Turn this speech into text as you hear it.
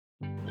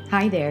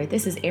Hi there,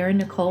 this is Erin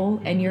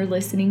Nicole, and you're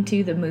listening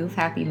to the Move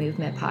Happy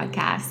Movement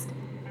podcast.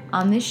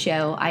 On this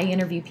show, I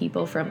interview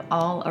people from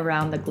all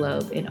around the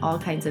globe in all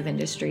kinds of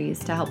industries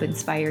to help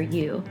inspire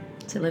you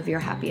to live your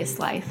happiest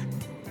life.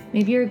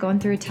 Maybe you're going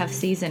through a tough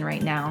season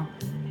right now.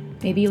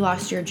 Maybe you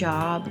lost your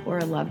job or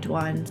a loved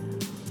one.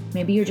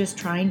 Maybe you're just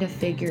trying to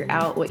figure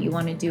out what you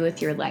want to do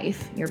with your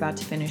life. You're about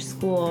to finish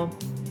school.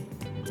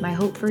 My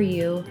hope for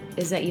you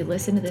is that you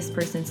listen to this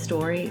person's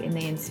story and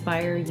they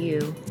inspire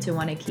you to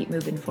want to keep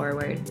moving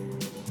forward,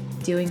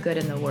 doing good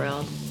in the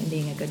world, and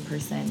being a good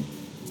person.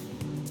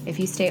 If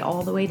you stay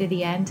all the way to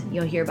the end,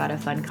 you'll hear about a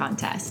fun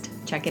contest.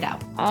 Check it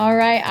out. All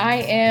right,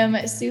 I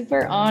am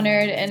super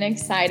honored and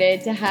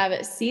excited to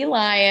have Sea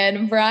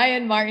Lion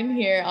Brian Martin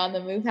here on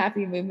the Move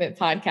Happy Movement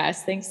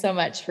podcast. Thanks so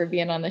much for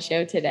being on the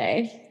show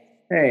today.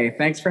 Hey,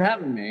 thanks for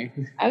having me.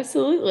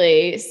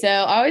 Absolutely. So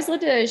I always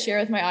love to share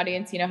with my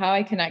audience, how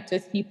I connect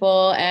with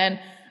people. And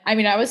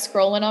I was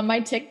scrolling on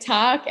my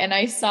TikTok and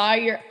I saw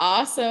your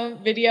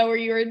awesome video where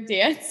you were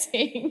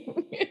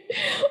dancing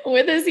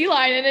with a sea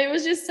lion, and it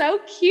was just so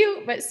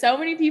cute. But so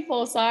many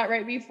people saw it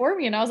right before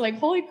me, and I was like,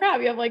 "Holy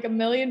crap! You have like 1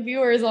 million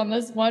viewers on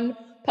this one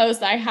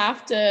post. I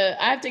have to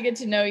get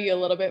to know you a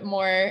little bit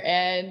more."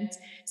 And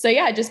so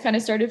yeah, I just kind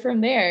of started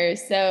from there.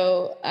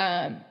 So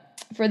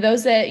for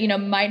those that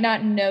might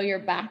not know your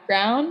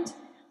background,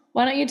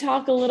 why don't you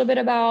talk a little bit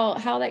about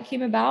how that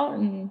came about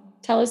and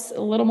tell us a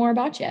little more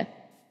about you?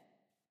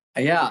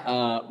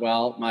 Yeah,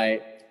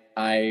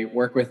 I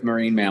work with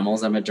marine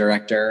mammals. I'm a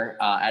director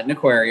at an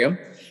aquarium,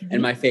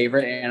 and my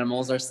favorite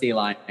animals are sea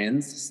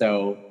lions.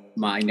 So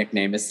my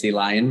nickname is Sea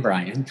Lion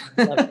Brian.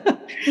 But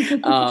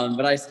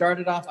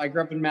I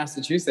grew up in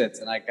Massachusetts,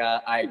 and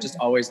I just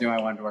always knew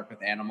I wanted to work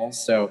with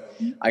animals. So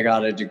I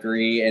got a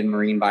degree in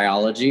marine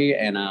biology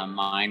and a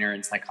minor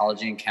in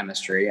psychology and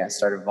chemistry. I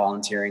started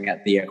volunteering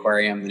at the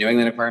aquarium, the New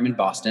England Aquarium in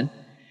Boston.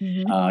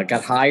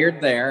 Got hired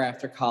there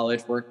after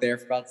college, worked there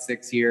for about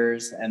 6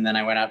 years. And then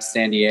I went out to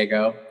San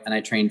Diego and I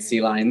trained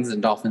sea lions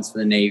and dolphins for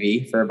the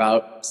Navy for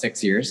about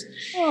 6 years.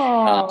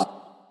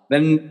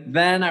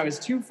 Then I was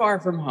too far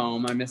from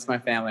home. I missed my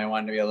family. I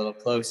wanted to be a little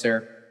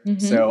closer.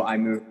 So I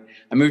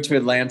moved to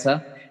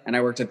Atlanta, and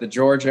I worked at the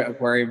Georgia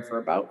Aquarium for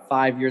about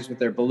 5 years with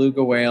their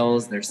beluga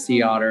whales, their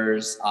sea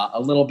otters,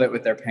 a little bit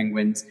with their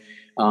penguins.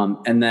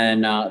 And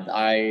then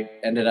I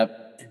ended up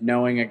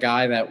knowing a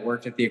guy that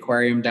worked at the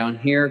aquarium down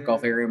here,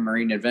 Gulf Area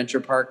Marine Adventure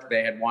Park.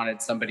 They had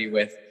wanted somebody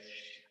with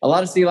a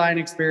lot of sea lion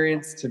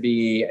experience to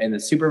be in the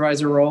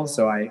supervisor role.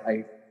 So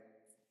I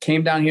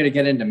came down here to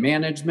get into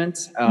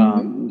management.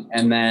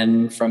 And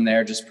then from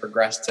there just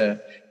progressed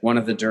to one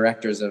of the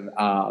directors of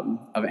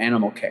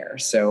animal care.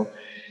 So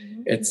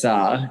it's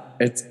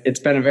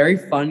been a very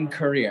fun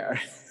career.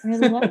 I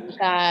love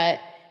that.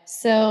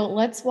 So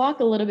let's walk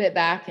a little bit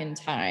back in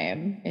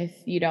time,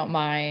 if you don't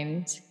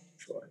mind.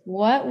 Sure.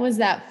 What was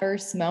that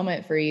first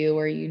moment for you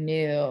where you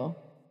knew,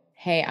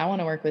 hey, I want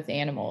to work with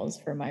animals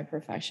for my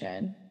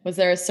profession? Was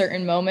there a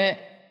certain moment,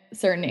 a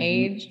certain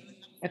age?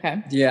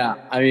 Okay. Yeah.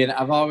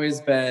 I've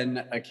always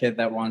been a kid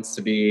that wants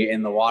to be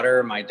in the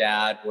water. My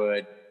dad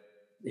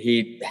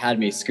he had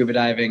me scuba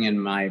diving in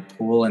my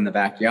pool in the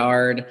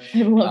backyard.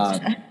 I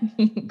love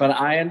that. But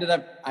I ended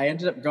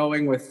up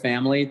going with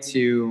family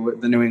to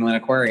the New England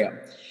Aquarium,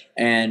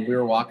 and we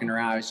were walking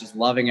around. I was just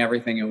loving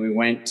everything. And we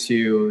went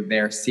to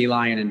their sea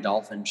lion and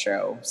dolphin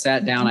show,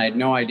 sat down. I had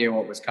no idea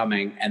what was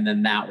coming. And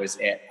then that was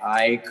it.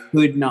 I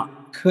could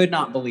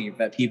not believe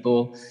that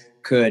people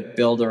could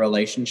build a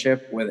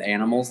relationship with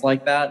animals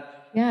like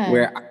that. Yeah.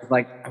 Where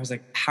I was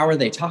like, how are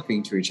they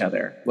talking to each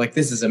other? Like,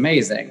 this is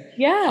amazing.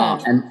 Yeah.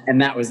 And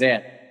that was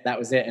it. That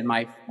was it. And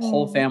my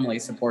whole family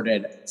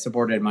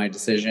supported my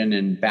decision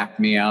and backed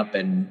me up.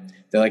 And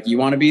they're like, you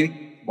want to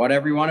be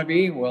whatever you want to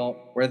be?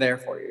 Well, we're there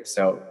for you.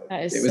 So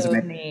it was so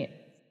neat.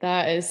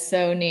 That is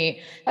so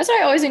neat. That's why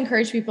I always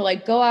encourage people,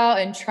 like, go out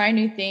and try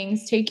new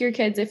things. Take your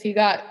kids, if you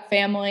got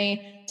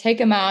family, take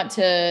them out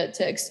to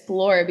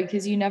explore,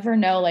 because you never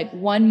know, like,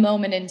 one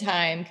moment in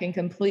time can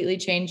completely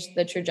change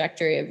the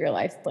trajectory of your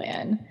life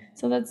plan.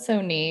 So that's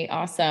so neat.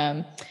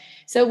 Awesome.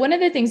 So one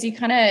of the things you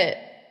kind of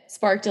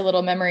sparked a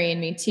little memory in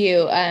me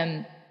too.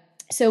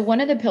 So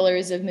one of the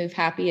pillars of Move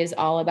Happy is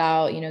all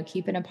about,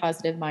 keeping a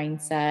positive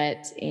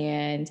mindset.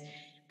 And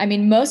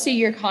most of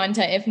your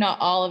content, if not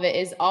all of it,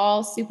 is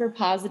all super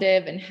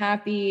positive and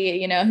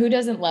happy. Who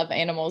doesn't love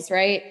animals,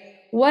 right?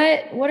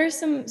 What are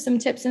some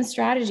tips and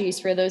strategies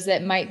for those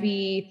that might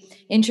be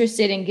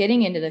interested in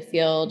getting into the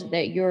field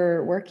that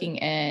you're working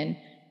in?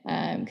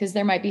 Because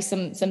there might be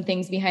some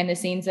things behind the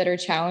scenes that are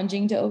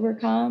challenging to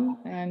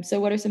overcome. So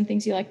what are some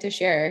things you like to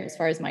share as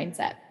far as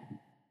mindset?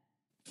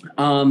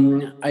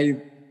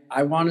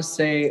 I want to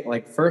say,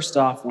 like, first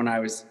off, when I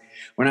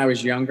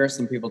was younger,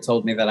 some people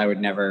told me that I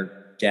would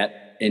never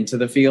get into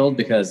the field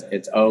because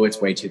it's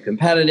way too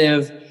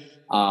competitive.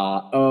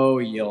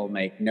 You'll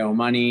make no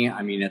money.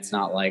 It's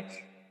not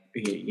like,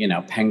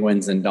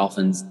 penguins and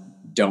dolphins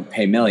don't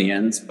pay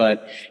millions,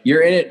 but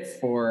you're in it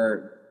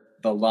for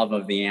the love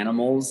of the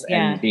animals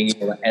and being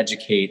able to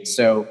educate.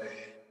 So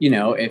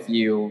if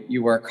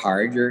you work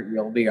hard,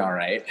 you'll be all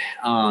right.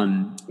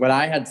 But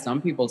I had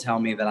some people tell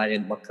me that I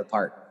didn't look the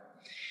part.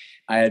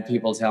 I had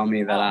people tell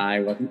me that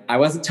I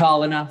wasn't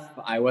tall enough,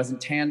 I wasn't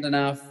tanned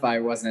enough, I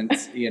wasn't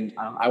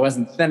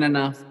thin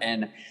enough,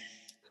 and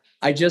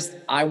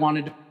I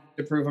wanted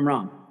to prove them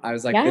wrong. I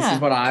was like, this is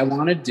what I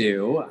want to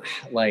do.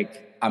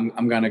 Like,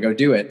 I'm going to go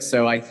do it.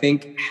 So I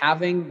think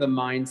having the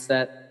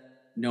mindset,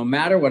 no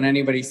matter what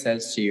anybody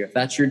says to you, if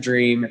that's your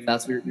dream, if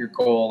that's what your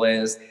goal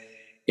is,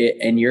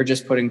 and you're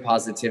just putting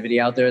positivity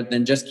out there,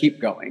 then just keep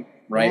going.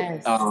 Right.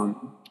 Yes.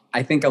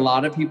 I think a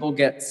lot of people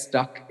get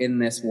stuck in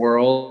this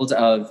world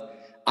of,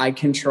 I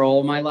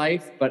control my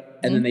life,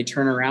 and then they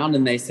turn around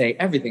and they say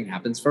everything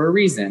happens for a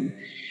reason.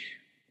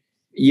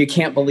 You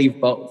can't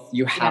believe both.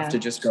 You have to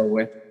just go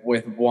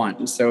with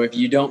one. So if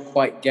you don't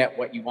quite get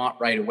what you want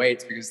right away,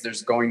 it's because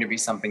there's going to be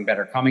something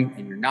better coming,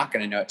 and you're not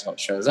going to know it till it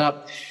shows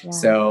up. Yeah.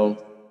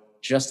 So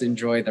just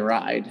enjoy the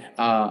ride.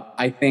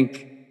 I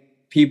think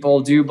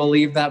people do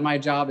believe that my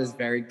job is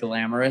very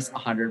glamorous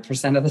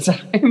 100% of the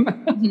time.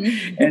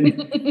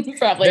 And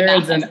probably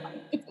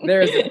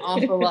there is an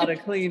awful lot of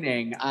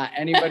cleaning.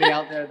 Anybody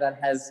out there that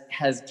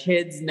has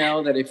kids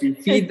know that if you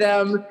feed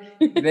them,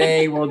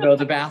 they will go to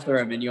the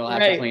bathroom and you'll have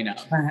to clean up.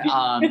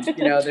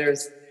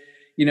 There's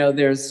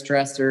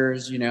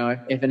stressors.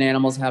 If an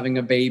animal's having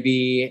a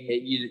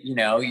baby,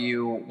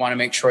 you want to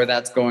make sure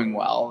that's going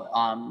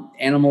well.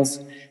 Animals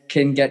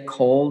can get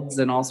colds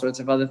and all sorts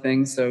of other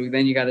things, so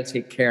then you got to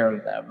take care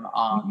of them.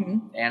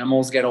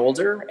 Animals get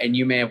older, and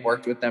you may have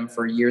worked with them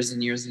for years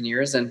and years and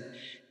years, and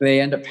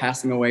they end up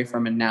passing away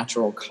from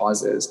natural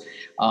causes.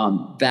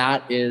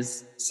 That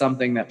is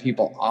something that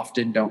people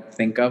often don't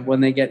think of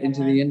when they get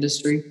into the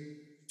industry.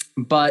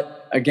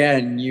 But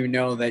again,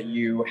 that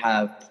you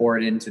have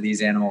poured into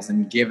these animals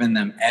and given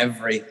them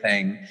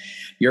everything,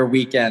 your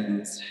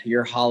weekends,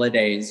 your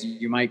holidays,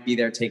 you might be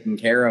there taking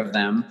care of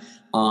them.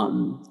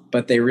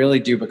 But they really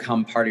do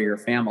become part of your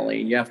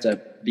family. You have to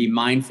be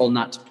mindful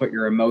not to put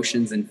your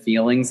emotions and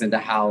feelings into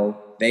how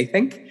they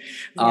think.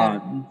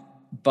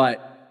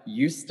 But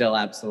you still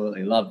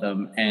absolutely love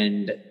them,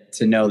 and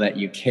to know that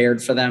you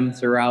cared for them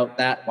throughout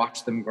that,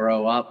 watch them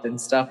grow up and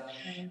stuff,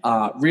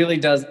 really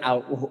does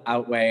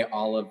outweigh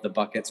all of the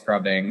bucket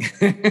scrubbing.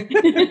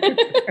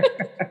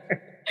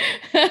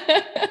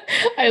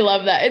 I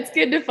love that. It's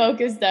good to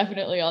focus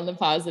definitely on the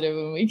positive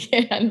when we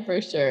can,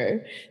 for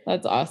sure.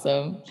 That's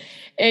awesome.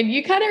 And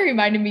you kind of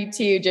reminded me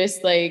too,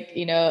 just like,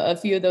 a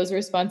few of those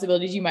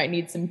responsibilities, you might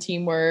need some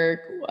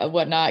teamwork,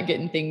 whatnot,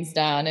 getting things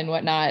done and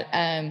whatnot.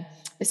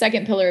 The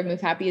second pillar of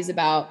Move Happy is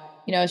about,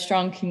 a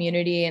strong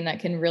community, and that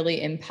can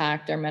really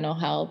impact our mental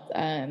health.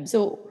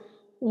 So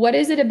what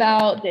is it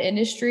about the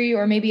industry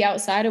or maybe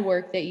outside of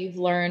work that you've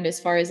learned as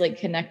far as like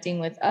connecting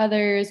with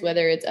others,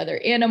 whether it's other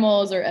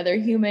animals or other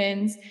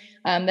humans,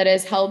 that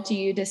has helped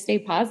you to stay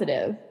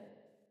positive?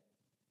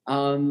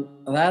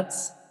 That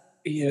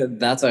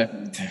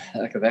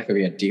could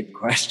be a deep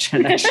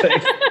question, actually.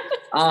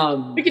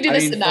 We could do the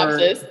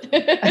synopsis.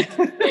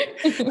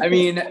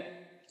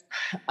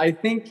 I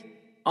think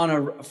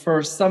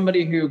for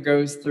somebody who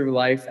goes through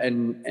life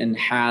and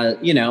has,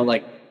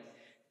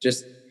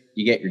 just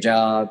you get your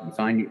job, you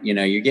find,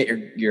 you get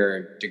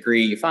your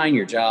degree, you find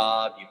your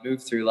job, you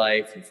move through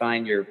life, you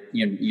find your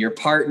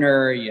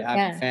partner, you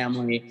have your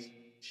family.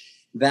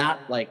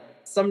 That, like,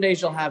 some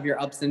days you'll have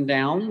your ups and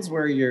downs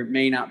where you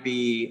may not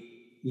be,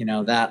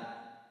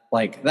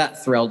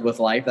 that thrilled with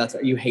life. That's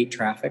what you hate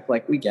traffic.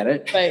 Like, we get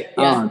it. Right.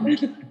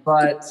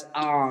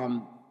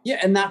 Yeah.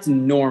 And that's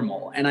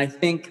normal. And I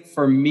think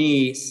for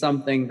me,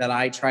 something that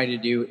I try to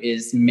do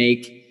is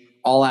make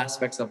all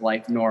aspects of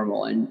life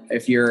normal. And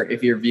if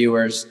your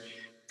viewers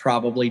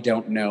probably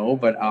don't know,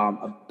 but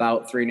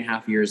about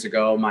 3.5 years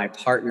ago, my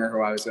partner,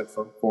 who I was with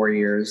for 4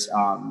 years,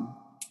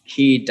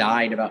 he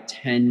died about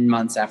 10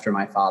 months after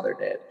my father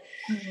did.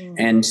 Mm-hmm.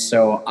 And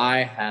so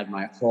I had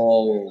my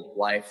whole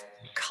life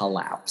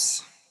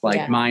collapse.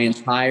 My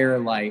entire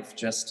life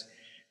just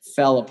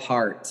fell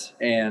apart.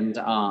 And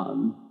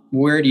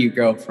where do you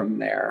go from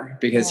there?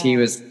 Because he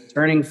was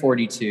turning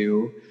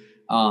 42.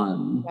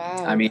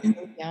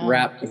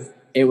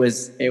 It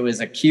was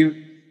acute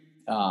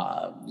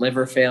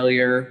liver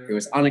failure. It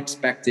was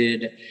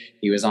unexpected.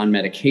 He was on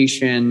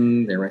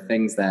medication. There were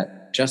things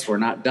that just were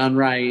not done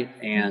right.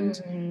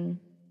 And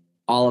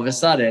all of a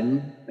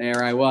sudden,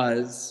 there I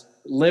was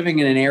living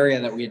in an area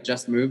that we had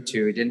just moved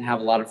to. We didn't have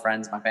a lot of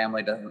friends. My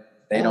family don't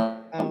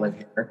live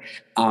here.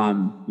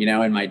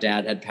 And my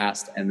dad had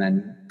passed, and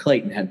then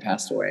Clayton had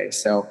passed away.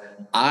 So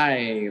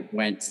I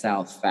went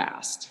south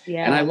fast.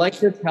 Yeah. And I like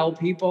to tell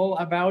people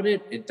about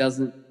it. It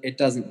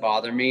doesn't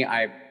bother me.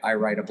 I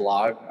write a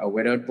blog, a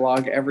widowed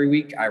blog every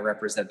week. I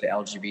represent the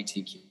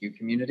LGBTQ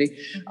community.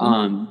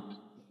 Mm-hmm.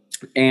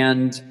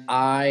 And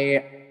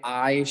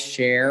I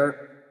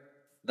share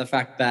the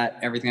fact that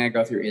everything I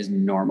go through is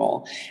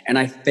normal. And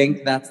I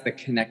think that's the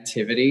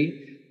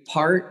connectivity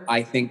part.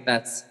 I think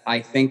that's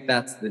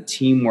the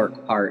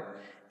teamwork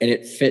part, and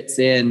it fits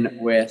in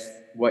with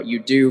what you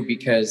do,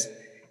 because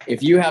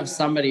if you have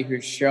somebody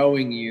who's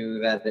showing you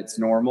that it's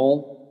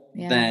normal,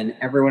 then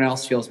everyone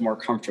else feels more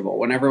comfortable.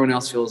 When everyone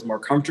else feels more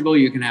comfortable,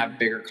 you can have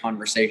bigger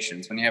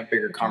conversations. When you have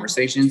bigger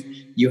conversations,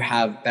 you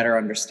have better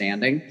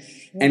understanding.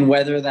 And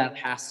whether that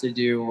has to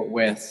do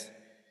with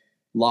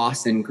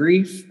loss and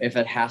grief, if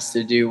it has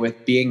to do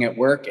with being at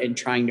work and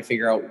trying to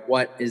figure out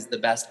what is the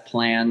best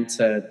plan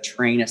to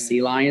train a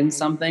sea lion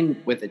something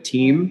with a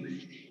team,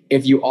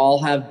 if you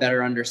all have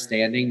better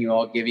understanding, you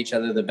all give each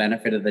other the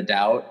benefit of the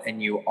doubt,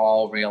 and you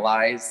all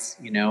realize,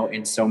 you know,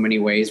 in so many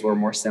ways we're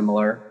more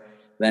similar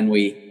than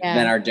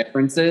our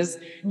differences,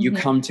 you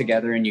come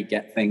together and you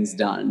get things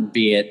done,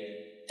 be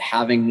it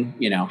having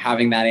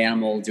that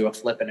animal do a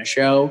flip in a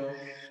show,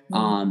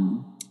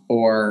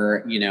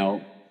 or, you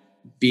know,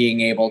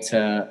 being able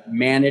to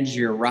manage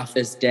your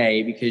roughest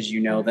day because you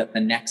know that the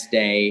next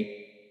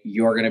day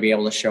you're going to be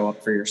able to show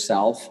up for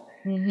yourself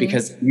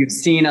because you've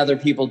seen other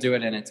people do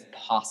it and it's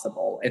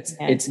possible.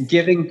 It's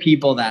giving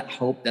people that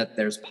hope that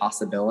there's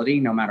possibility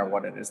no matter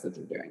what it is that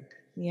they're doing.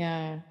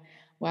 Yeah.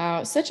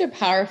 Wow. Such a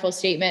powerful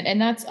statement. And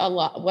that's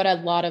what a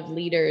lot of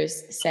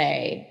leaders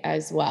say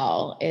as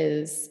well,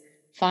 is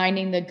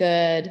finding the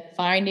good,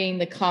 finding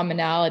the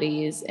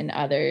commonalities in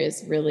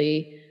others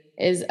really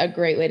is a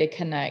great way to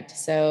connect.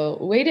 So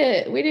way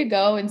to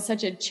go in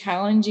such a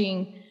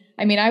challenging,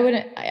 I mean,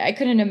 I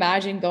couldn't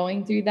imagine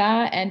going through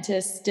that and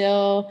to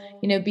still,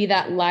 you know, be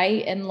that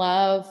light and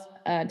love,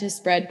 to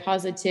spread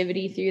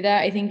positivity through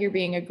that. I think you're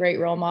being a great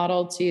role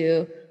model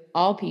to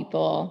all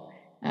people,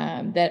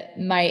 that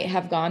might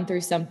have gone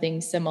through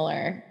something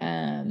similar.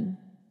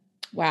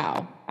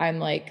 Wow.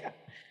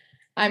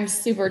 I'm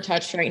super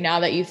touched right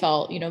now that you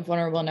felt, you know,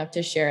 vulnerable enough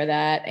to share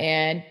that.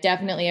 And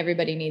definitely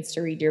everybody needs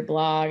to read your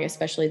blog,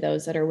 especially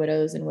those that are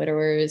widows and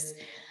widowers.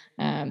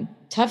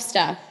 Tough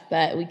stuff,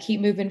 but we keep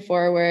moving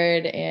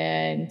forward,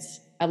 and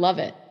I love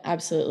it.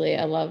 Absolutely.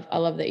 I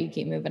love that you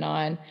keep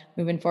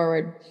moving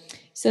forward.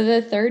 So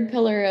the third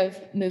pillar of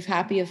Move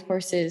Happy, of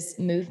course, is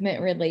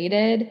movement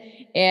related.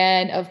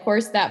 And of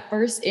course, that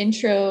first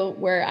intro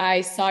where I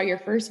saw your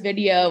first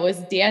video was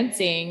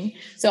dancing.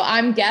 So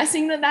I'm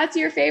guessing that that's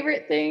your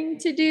favorite thing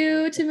to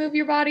do to move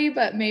your body,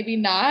 but maybe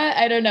not.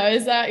 I don't know.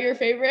 Is that your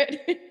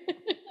favorite?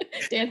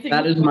 Dancing?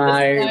 That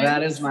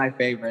is my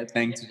favorite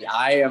thing to do.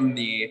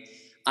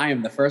 I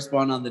am the first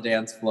one on the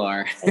dance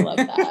floor. I love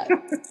that.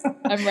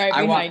 I'm right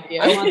behind you.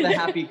 I want the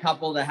happy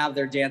couple to have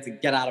their dance and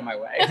get out of my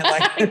way.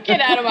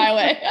 Get out of my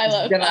way. I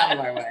love get out of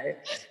my way.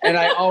 And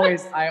I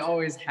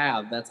always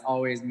have. That's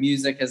always,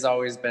 music has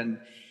always been,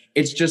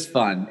 it's just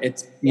fun.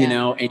 It's, you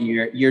know, and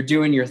you're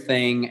doing your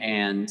thing,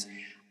 and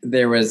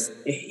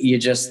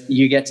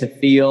you get to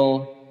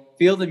feel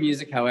the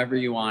music however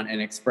you want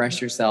and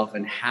express yourself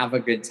and have a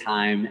good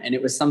time. And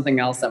it was something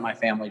else that my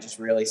family just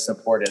really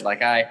supported.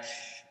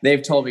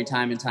 They've told me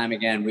time and time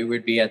again, we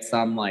would be at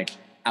some like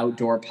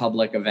outdoor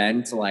public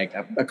event, like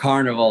a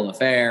carnival, a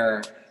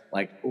fair,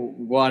 like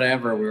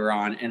whatever we were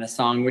on, and a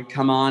song would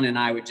come on and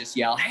I would just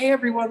yell, "Hey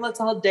everyone,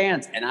 let's all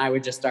dance." And I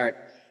would just start,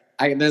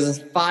 there's this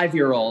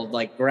 5-year-old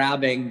like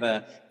grabbing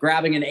an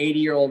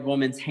 80-year-old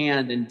woman's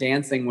hand and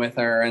dancing with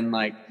her, and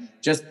like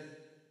just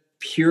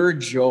pure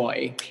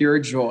joy.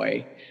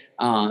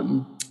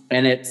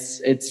 And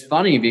it's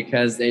funny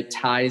because it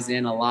ties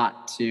in a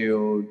lot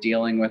to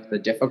dealing with the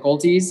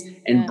difficulties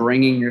and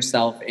bringing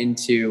yourself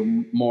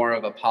into more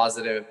of a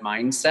positive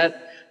mindset.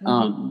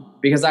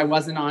 Because I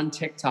wasn't on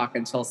TikTok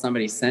until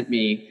somebody sent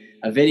me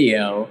a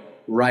video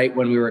right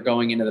when we were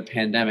going into the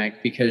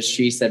pandemic, because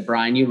she said,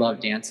 "Brian, you love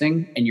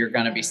dancing and you're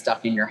going to be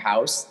stuck in your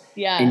house."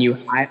 Yeah. And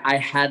I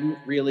hadn't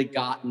really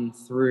gotten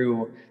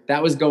through,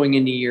 that was going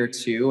into year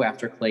 2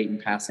 after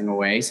Clayton passing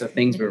away. So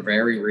things were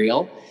very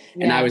real.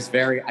 Yeah. And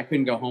I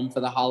couldn't go home for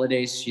the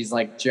holidays. She's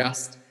like,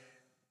 "Just,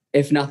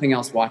 if nothing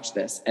else, watch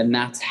this." And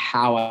that's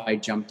how I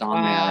jumped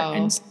on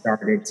there and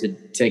started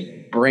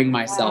to bring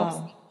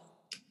myself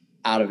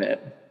out of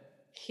it.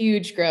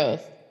 Huge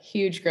growth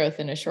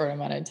in a short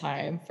amount of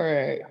time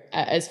for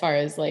as far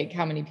as like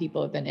how many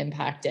people have been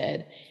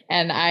impacted.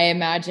 And I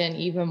imagine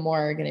even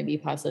more are going to be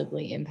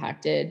positively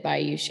impacted by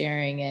you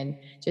sharing and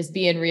just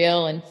being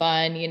real and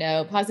fun. You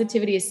know,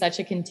 positivity is such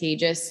a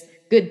contagious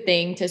good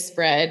thing to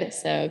spread.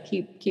 So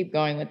keep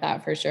going with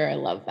that for sure. I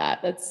love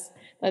that.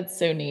 That's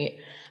so neat.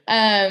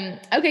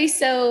 Okay.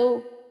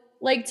 So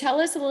like, tell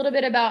us a little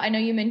bit about, I know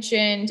you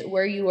mentioned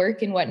where you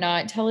work and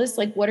whatnot. Tell us,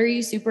 like, what are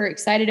you super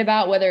excited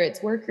about, whether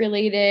it's work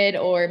related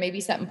or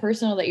maybe something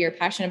personal that you're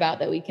passionate about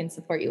that we can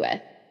support you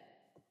with?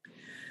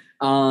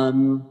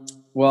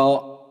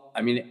 Well,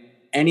 I mean,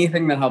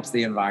 anything that helps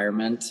the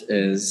environment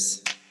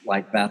is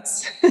like,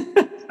 that's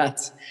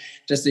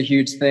just a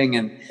huge thing.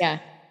 And yeah,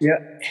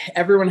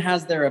 everyone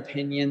has their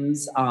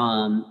opinions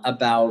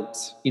about,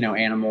 you know,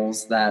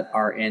 animals that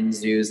are in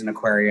zoos and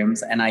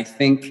aquariums. And I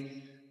think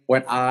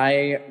what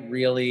I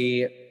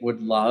really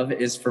would love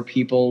is for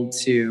people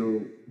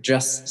to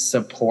just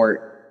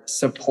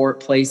support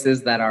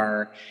places that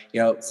are,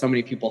 you know, so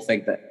many people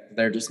think that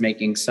they're just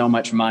making so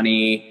much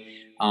money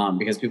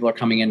because people are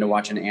coming in to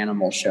watch an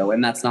animal show,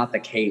 and that's not the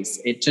case.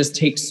 It just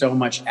takes so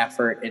much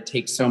effort. It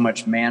takes so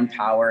much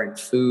manpower and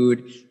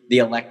food, the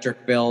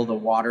electric bill, the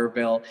water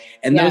bill,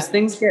 and those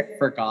things get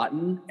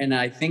forgotten. And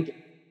I think,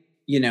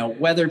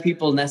 whether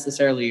people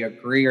necessarily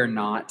agree or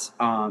not,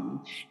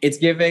 it's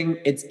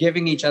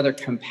giving each other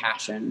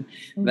compassion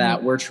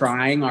that we're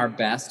trying our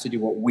best to do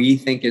what we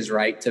think is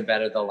right to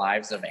better the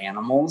lives of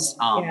animals.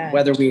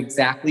 Whether we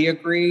exactly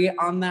agree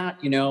on that,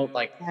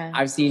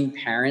 I've seen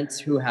parents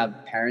who have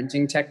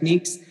parenting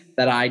techniques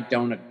that I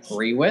don't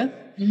agree with,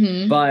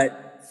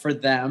 but for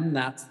them,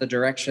 that's the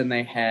direction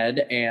they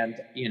head. And,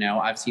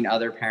 I've seen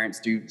other parents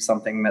do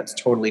something that's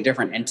totally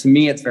different. And to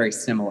me, it's very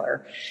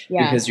similar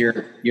because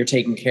you're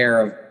taking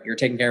care of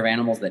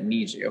animals that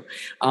need you.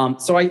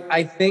 So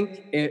I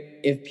think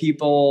if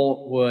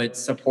people would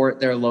support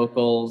their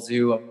local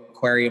zoo,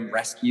 aquarium,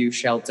 rescue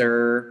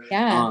shelter,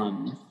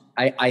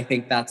 I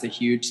think that's a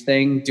huge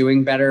thing.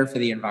 Doing better for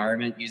the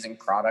environment, using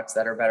products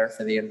that are better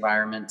for the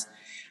environment.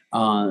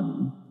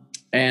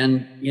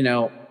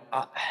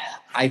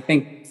 I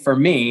think for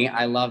me,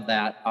 I love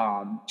that.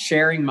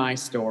 Sharing my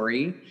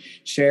story,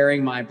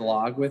 sharing my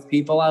blog with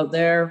people out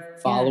there,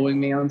 following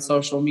me on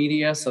social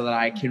media so that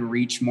I can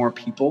reach more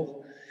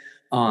people.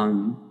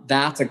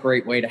 That's a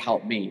great way to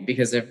help me,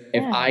 because if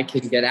I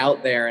can get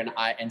out there and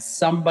if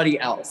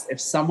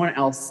someone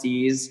else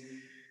sees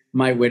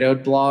my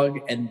widowed blog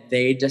and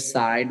they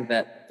decide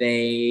that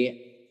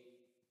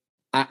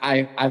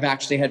I've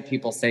actually had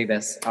people say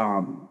this,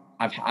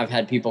 I've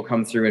had people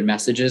come through in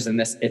messages,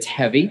 and it's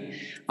heavy,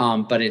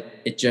 but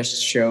it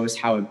just shows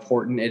how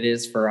important it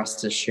is for us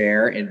to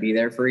share and be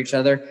there for each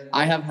other.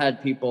 I have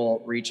had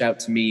people reach out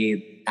to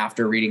me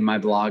after reading my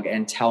blog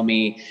and tell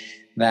me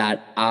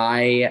that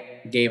I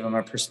gave them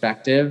a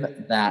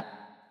perspective that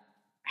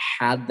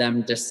had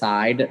them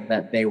decide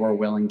that they were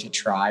willing to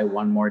try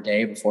one more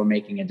day before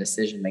making a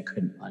decision they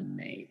couldn't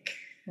unmake.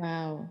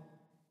 Wow.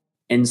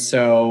 And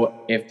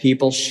so if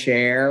people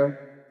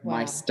share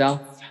my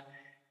stuff,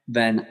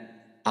 then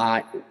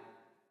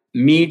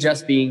me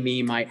just being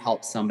me might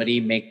help somebody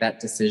make that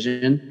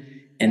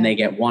decision, and they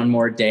get one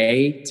more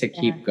day to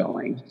keep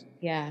going.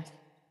 Yeah.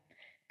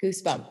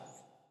 Goosebumps.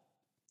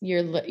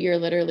 You're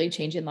literally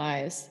changing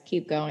lives.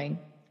 Keep going.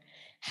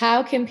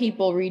 How can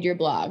people read your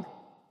blog?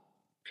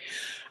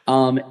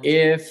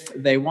 If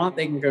they want,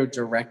 they can go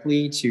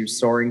directly to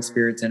Soaring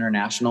Spirits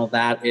International.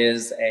 That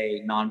is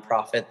a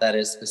nonprofit that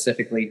is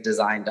specifically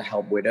designed to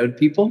help widowed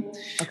people.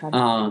 Okay.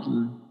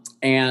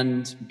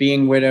 And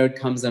being widowed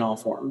comes in all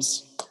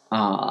forms.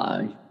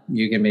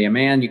 You can be a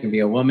man, you can be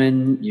a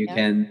woman, you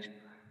can,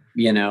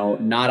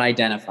 not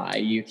identify.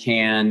 You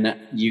can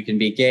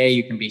be gay,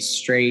 you can be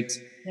straight,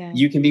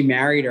 you can be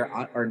married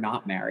or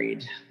not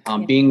married.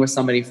 Being with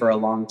somebody for a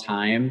long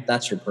time,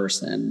 that's your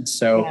person.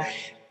 So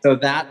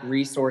that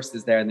resource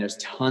is there, and there's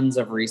tons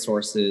of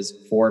resources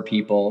for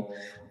people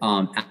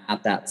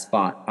at that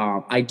spot.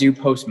 I do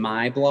post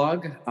my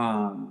blog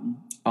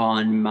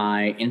on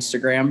my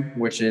Instagram,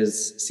 which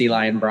is Sea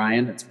Lion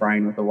Brian. It's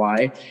Brian with a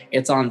Y.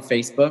 It's on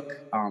Facebook.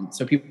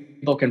 So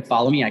people can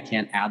follow me. I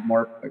can't add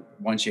more.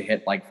 Once you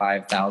hit like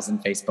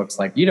 5,000, Facebook's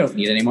like, you don't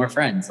need any more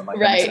friends. I'm like,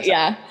 right.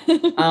 Yeah.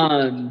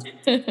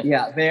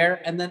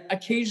 There. And then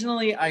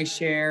occasionally I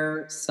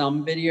share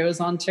some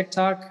videos on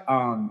TikTok.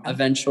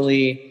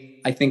 Eventually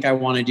I think I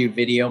want to do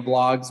video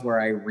blogs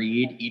where I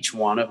read each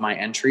one of my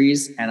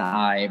entries and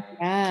I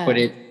put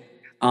it.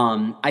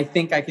 I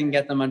think I can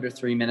get them under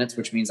 3 minutes,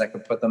 which means I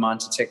could put them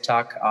onto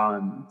TikTok.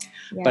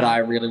 But I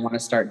really want to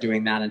start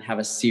doing that and have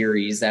a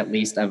series at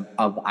least of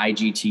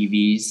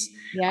IGTVs.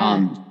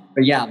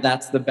 But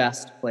that's the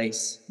best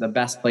place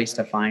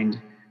to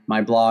find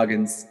my blog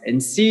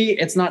and see,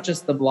 it's not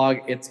just the blog,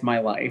 it's my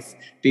life,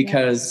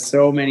 because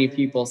so many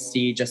people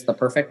see just the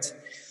perfect.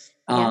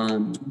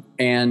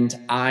 And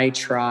I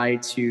try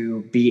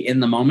to be in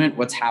the moment.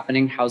 What's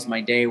happening? How's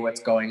my day?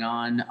 What's going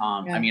on?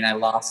 I mean, I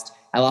lost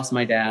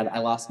my dad. I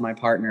lost my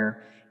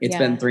partner. It's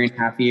been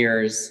 3.5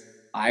 years.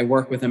 I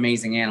work with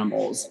amazing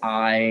animals.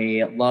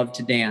 I love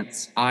to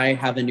dance. I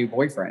have a new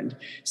boyfriend.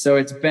 So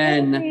it's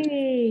been,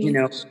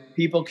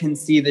 people can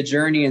see the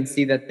journey and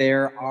see that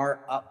there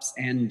are ups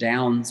and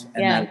downs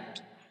and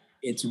that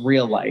it's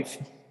real life.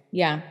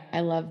 Yeah. I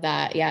love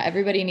that. Yeah.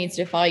 Everybody needs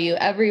to follow you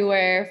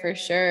everywhere for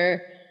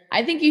sure.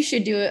 I think you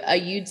should do a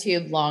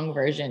YouTube long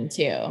version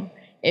too,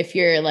 if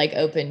you're like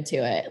open to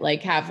it,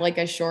 like have like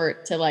a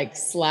short to like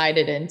slide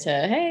it into,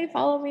 hey,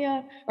 follow me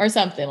up or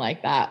something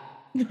like that.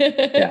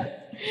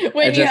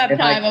 When you have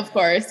time, of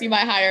course, you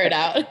might hire it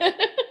out.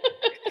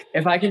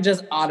 If I can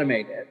just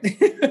automate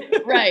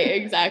it. Right.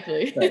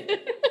 Exactly.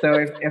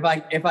 So if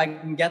I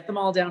can get them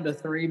all down to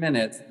 3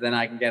 minutes, then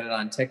I can get it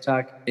on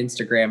TikTok,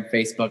 Instagram,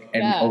 Facebook,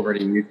 and over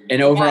to you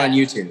and over on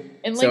YouTube.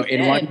 And so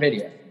in one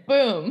video.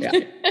 Boom.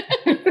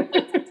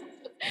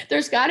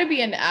 There's got to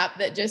be an app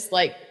that just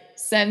like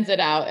sends it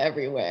out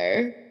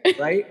everywhere.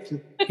 Right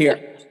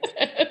here.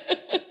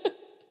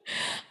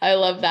 I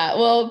love that.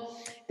 Well,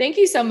 thank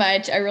you so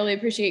much. I really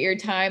appreciate your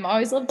time. I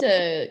always love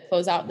to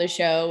close out the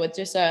show with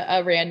just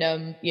a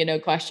random,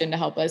 question to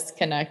help us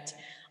connect.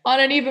 on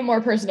an even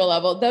more personal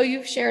level, though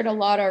you've shared a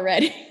lot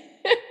already.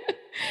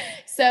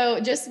 So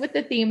just with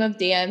the theme of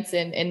dance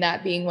and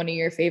that being one of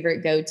your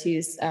favorite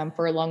go-tos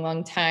for a long,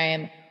 long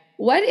time,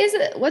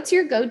 what's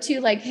your go-to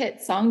like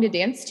hit song to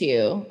dance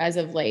to as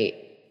of late?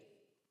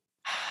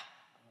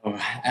 Oh,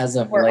 as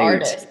of or late.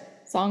 Artist,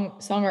 song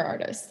or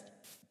artist?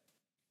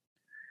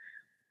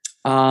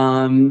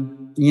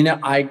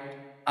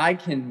 I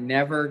can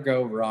never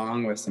go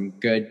wrong with some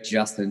good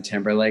Justin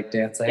Timberlake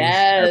dancing.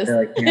 Yes. I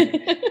really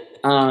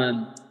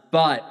can't.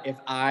 But if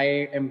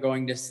I'm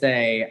going to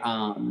say,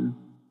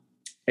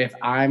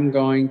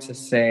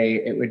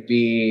 it would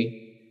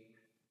be,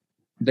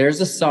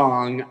 there's a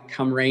song,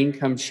 Come Rain,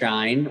 Come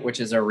Shine, which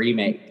is a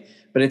remake,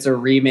 but it's a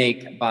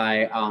remake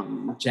by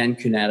Jen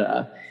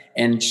Cuneta.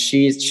 And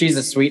she's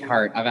a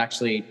sweetheart. I've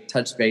actually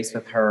touched base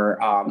with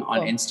her on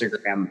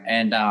Instagram,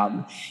 and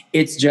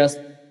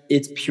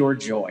it's pure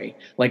joy.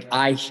 Like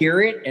I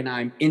hear it and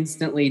I'm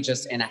instantly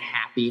just in a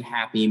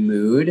happy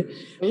mood.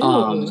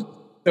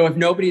 So if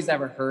nobody's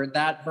ever heard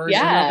that version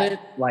of it,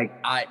 like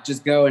I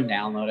just go and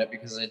download it,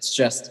 because it's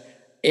just,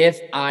 if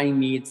I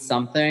need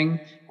something,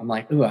 I'm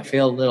like, ooh, I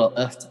feel a little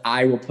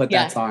I will put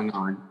that song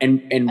on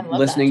and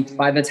listening. That.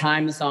 By the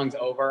time the song's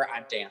over,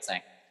 I'm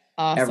dancing.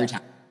 Awesome. Every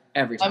time.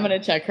 I'm going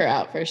to check her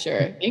out for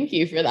sure. Thank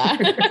you for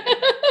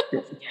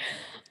that.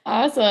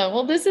 Awesome.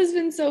 Well, this has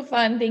been so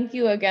fun. Thank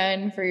you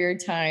again for your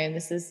time.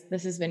 This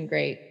has been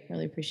great.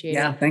 Really appreciate it.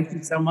 Yeah, thank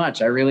you so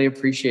much. I really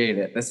appreciate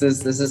it. This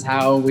is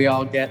how we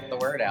all get the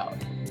word out.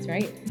 That's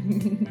right.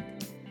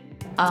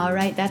 All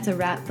right, that's a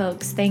wrap,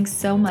 folks. Thanks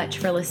so much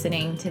for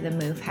listening to the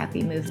Move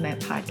Happy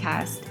Movement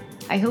podcast.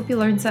 I hope you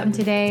learned something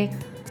today.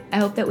 I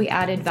hope that we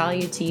added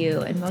value to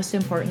you, and most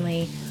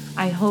importantly,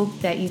 I hope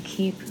that you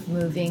keep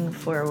moving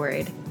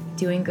forward,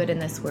 doing good in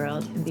this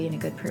world and being a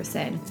good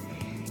person.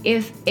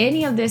 If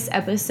any of this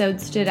episode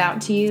stood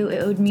out to you,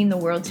 it would mean the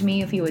world to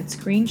me if you would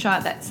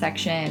screenshot that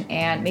section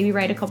and maybe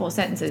write a couple of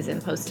sentences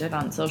and post it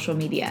on social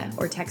media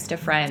or text a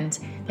friend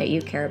that you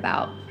care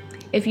about.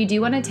 If you do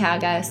want to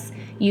tag us,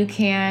 you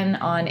can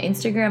on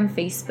Instagram,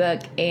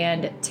 Facebook,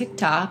 and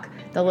TikTok,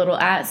 the little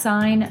 @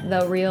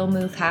 The Real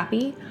Move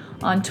Happy.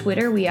 On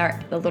Twitter, we are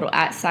the little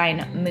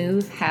 @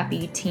 Move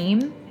Happy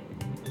Team.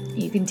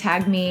 You can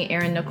tag me,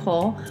 Erin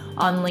Nicole,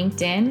 on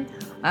LinkedIn.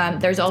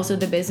 There's also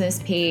the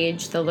business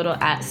page, the little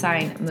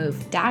 @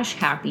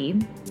 Move-Happy.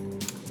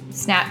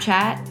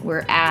 Snapchat,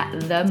 we're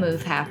 @The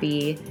Move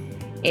Happy.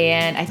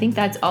 And I think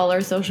that's all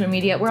our social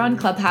media. We're on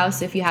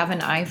Clubhouse if you have an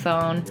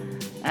iPhone.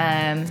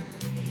 And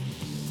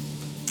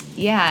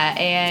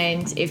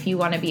if you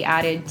want to be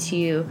added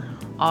to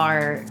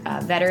our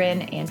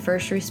veteran and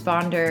first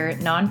responder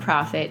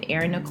nonprofit,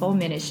 Erin Nicole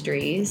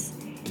Ministries,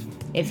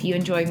 if you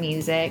enjoy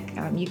music,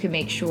 you can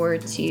make sure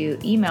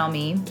to email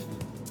me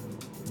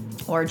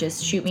or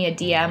just shoot me a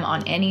DM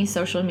on any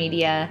social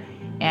media,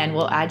 and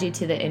we'll add you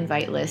to the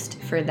invite list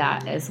for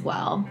that as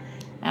well.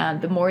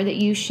 The more that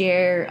you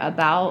share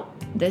about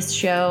this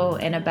show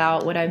and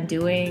about what I'm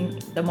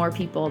doing, the more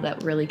people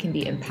that really can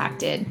be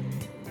impacted.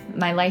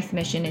 My life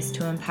mission is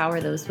to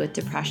empower those with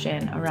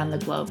depression around the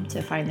globe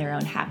to find their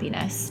own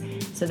happiness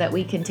so that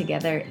we can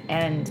together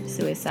end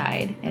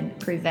suicide and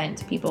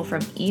prevent people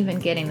from even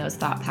getting those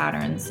thought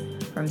patterns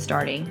from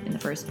starting in the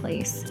first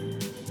place.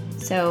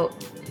 So,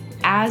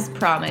 as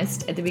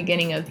promised at the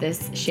beginning of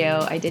this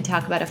show, I did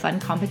talk about a fun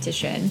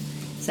competition.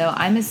 So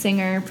I'm a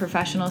singer,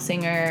 professional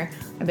singer.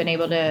 I've been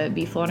able to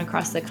be flown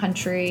across the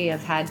country.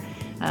 I've had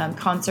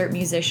concert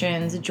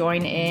musicians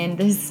join in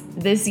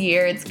this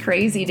year. It's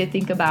crazy to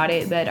think about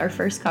it, but our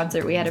first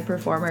concert, we had a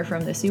performer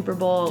from the Super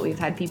Bowl. We've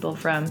had people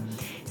from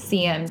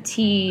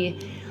CMT,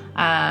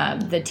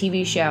 the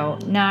TV show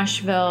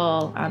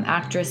Nashville,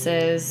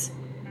 actresses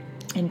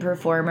and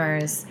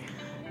performers.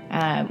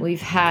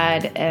 We've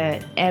had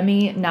an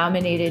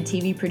Emmy-nominated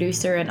TV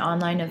producer and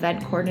online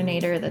event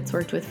coordinator that's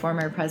worked with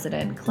former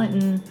President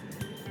Clinton,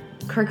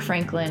 Kirk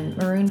Franklin,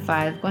 Maroon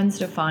 5, Gwen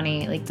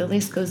Stefani, like the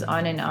list goes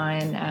on and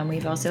on.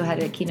 We've also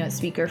had a keynote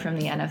speaker from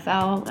the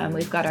NFL.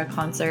 We've got our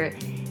concert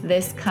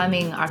this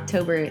coming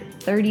October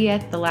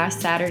 30th, the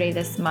last Saturday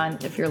this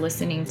month, if you're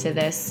listening to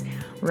this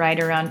right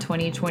around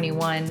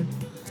 2021.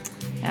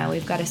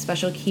 We've got a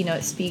special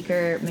keynote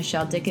speaker,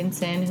 Michelle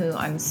Dickinson, who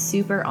I'm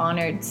super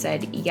honored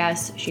said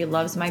yes, she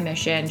loves my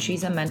mission.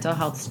 She's a mental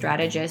health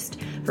strategist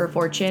for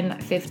Fortune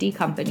 50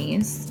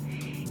 companies.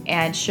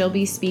 And she'll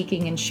be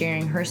speaking and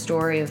sharing her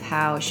story of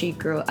how she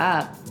grew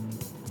up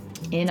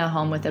in a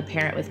home with a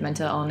parent with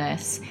mental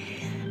illness.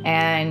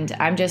 And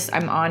I'm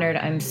honored.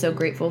 I'm so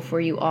grateful for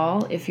you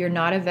all. If you're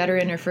not a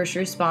veteran or first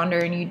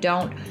responder and you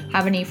don't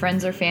have any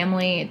friends or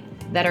family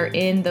that are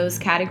in those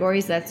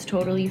categories, that's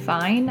totally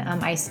fine.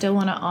 I still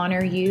want to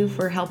honor you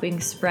for helping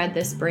spread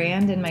this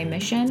brand and my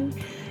mission.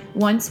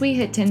 Once we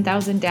hit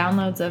 10,000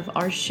 downloads of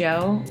our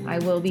show, I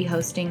will be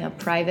hosting a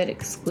private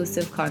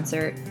exclusive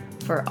concert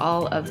for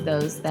all of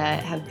those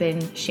that have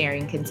been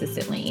sharing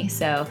consistently.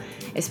 So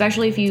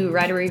especially if you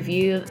write a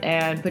review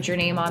and put your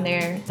name on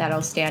there,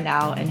 that'll stand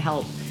out and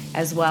help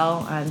as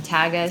well.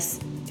 Tag us,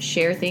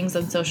 share things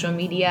on social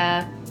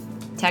media,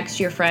 text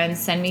your friends,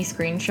 send me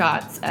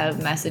screenshots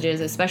of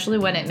messages, especially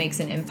when it makes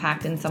an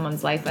impact in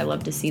someone's life. I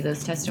love to see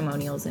those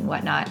testimonials and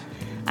whatnot.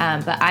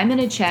 But I'm going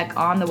to check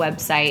on the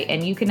website,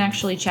 and you can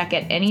actually check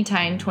it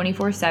anytime,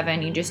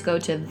 24/7. You just go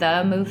to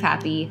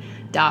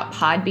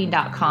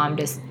themovehappy.podbean.com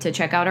just to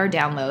check out our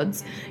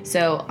downloads.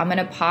 So I'm going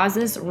to pause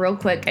this real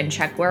quick and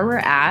check where we're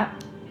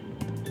at.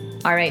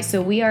 All right,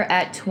 so we are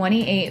at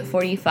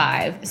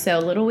 28:45. So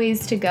little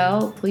ways to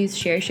go. Please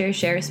share,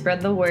 spread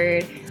the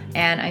word.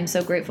 And I'm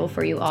so grateful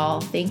for you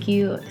all. Thank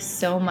you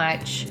so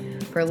much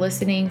for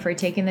listening, for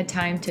taking the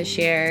time to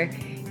share,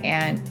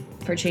 and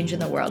for changing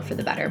the world for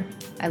the better.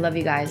 I love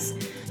you guys.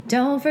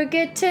 Don't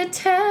forget to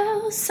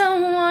tell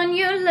someone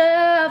you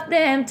love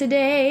them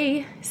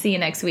today. See you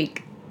next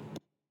week.